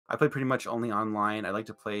I play pretty much only online. I like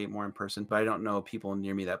to play more in person, but I don't know people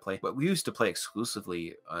near me that play. But we used to play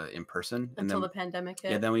exclusively in person, and Until then the pandemic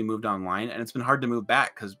yeah, hit. then we moved online, and it's been hard to move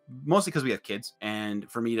back mostly because we have kids, and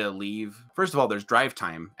for me to leave, first of all, there's drive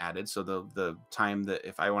time added, so the time that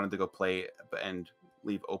if I wanted to go play and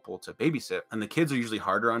leave Opal to babysit, and the kids are usually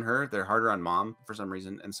harder on her. They're harder on mom for some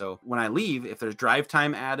reason. And so when I leave, if there's drive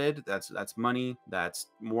time added, that's money, that's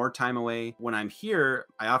more time away. When I'm here,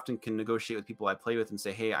 I often can negotiate with people I play with and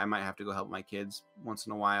say, hey, I might have to go help my kids once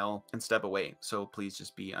in a while and step away. So please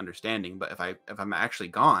just be understanding. But if I'm actually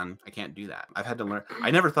gone, I can't do that. I've had to learn. I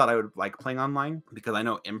never thought I would like playing online because I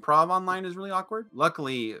know improv online is really awkward.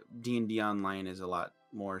 Luckily, D&D online is a lot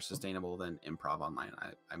more sustainable than improv online.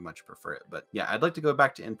 I much prefer it. But yeah, I'd like to go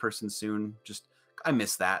back to in-person soon. Just I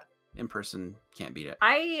miss that. In person can't beat it.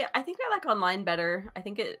 I think I like online better. I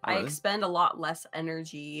think I Really? expend a lot less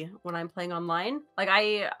energy when I'm playing online. Like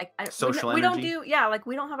Social we don't energy? do, yeah, like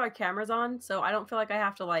we don't have our cameras on, so I don't feel like I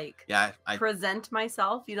have to like Yeah, present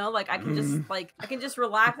myself, you know? Like I can just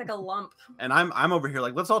relax like a lump. and I'm over here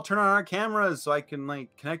like, let's all turn on our cameras so I can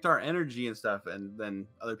like connect our energy and stuff. And then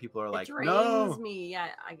other people are It like, drains no. me. Yeah,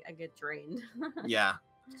 I get drained. Yeah.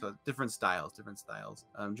 So different styles.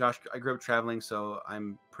 Josh, I grew up traveling, so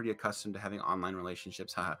I'm pretty accustomed to having online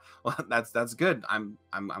relationships. Haha. Well, that's good. I'm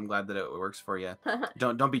glad that it works for you.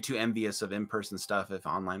 Don't be too envious of in-person stuff if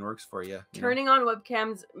online works for you. Turning on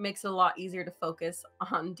webcams makes it a lot easier to focus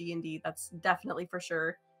on D&D. That's definitely for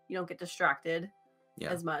sure. You don't get distracted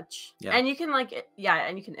as much. Yeah. And you can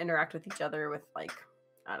and you can interact with each other with like,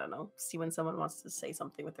 I don't know, see when someone wants to say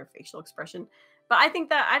something with their facial expression. But I think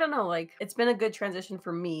that, I don't know, like it's been a good transition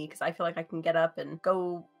for me because I feel like I can get up and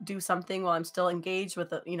go do something while I'm still engaged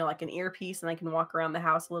with like an earpiece, and I can walk around the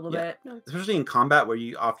house a little bit. Especially in combat where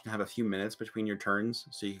you often have a few minutes between your turns,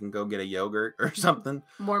 so you can go get a yogurt or something.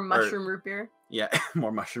 More mushroom root beer. Yeah,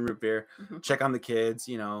 more mushroom root beer. Check on the kids,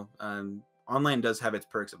 online does have its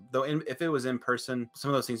perks, though. If it was in person, some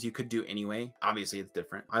of those things you could do anyway. Obviously, it's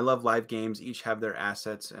different. I love live games. Each have their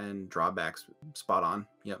assets and drawbacks. Spot on.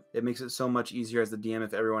 Yep. It makes it so much easier as the DM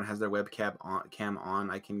if everyone has their webcam on.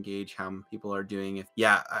 I can gauge how people are doing.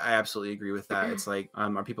 I absolutely agree with that. It's like,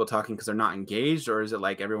 are people talking because they're not engaged, or is it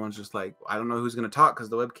like everyone's just like, I don't know who's going to talk because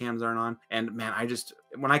the webcams aren't on? And man,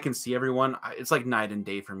 when I can see everyone, it's like night and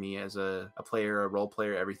day for me as a player, a role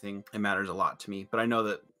player. Everything, it matters a lot to me. But I know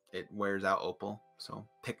that it wears out Opal, so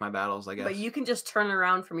pick my battles, I guess. But you can just turn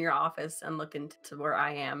around from your office and look into where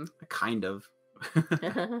I am. Kind of.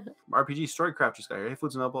 RPG Storycraft just got here. Hey,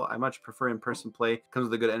 Flutes and Opal, I much prefer in-person play. Comes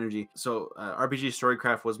with a good energy. So RPG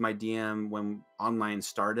Storycraft was my DM when online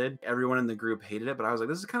started. Everyone in the group hated it, but I was like,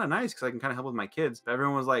 this is kind of nice because I can kind of help with my kids. But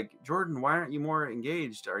everyone was like, Jordan, why aren't you more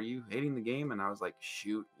engaged? Are you hating the game? And I was like,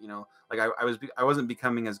 shoot, like I wasn't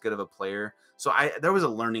becoming as good of a player. So there was a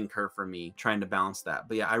learning curve for me trying to balance that.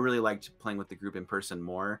 But yeah, I really liked playing with the group in person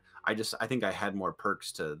more. I think I had more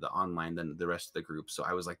perks to the online than the rest of the group. So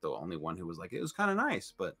I was like the only one who was like, it was kind of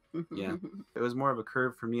nice. But yeah, it was more of a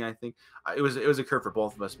curve for me, I think. It was a curve for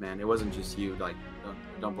both of us, man. It wasn't just you. Like,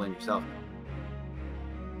 don't blame yourself.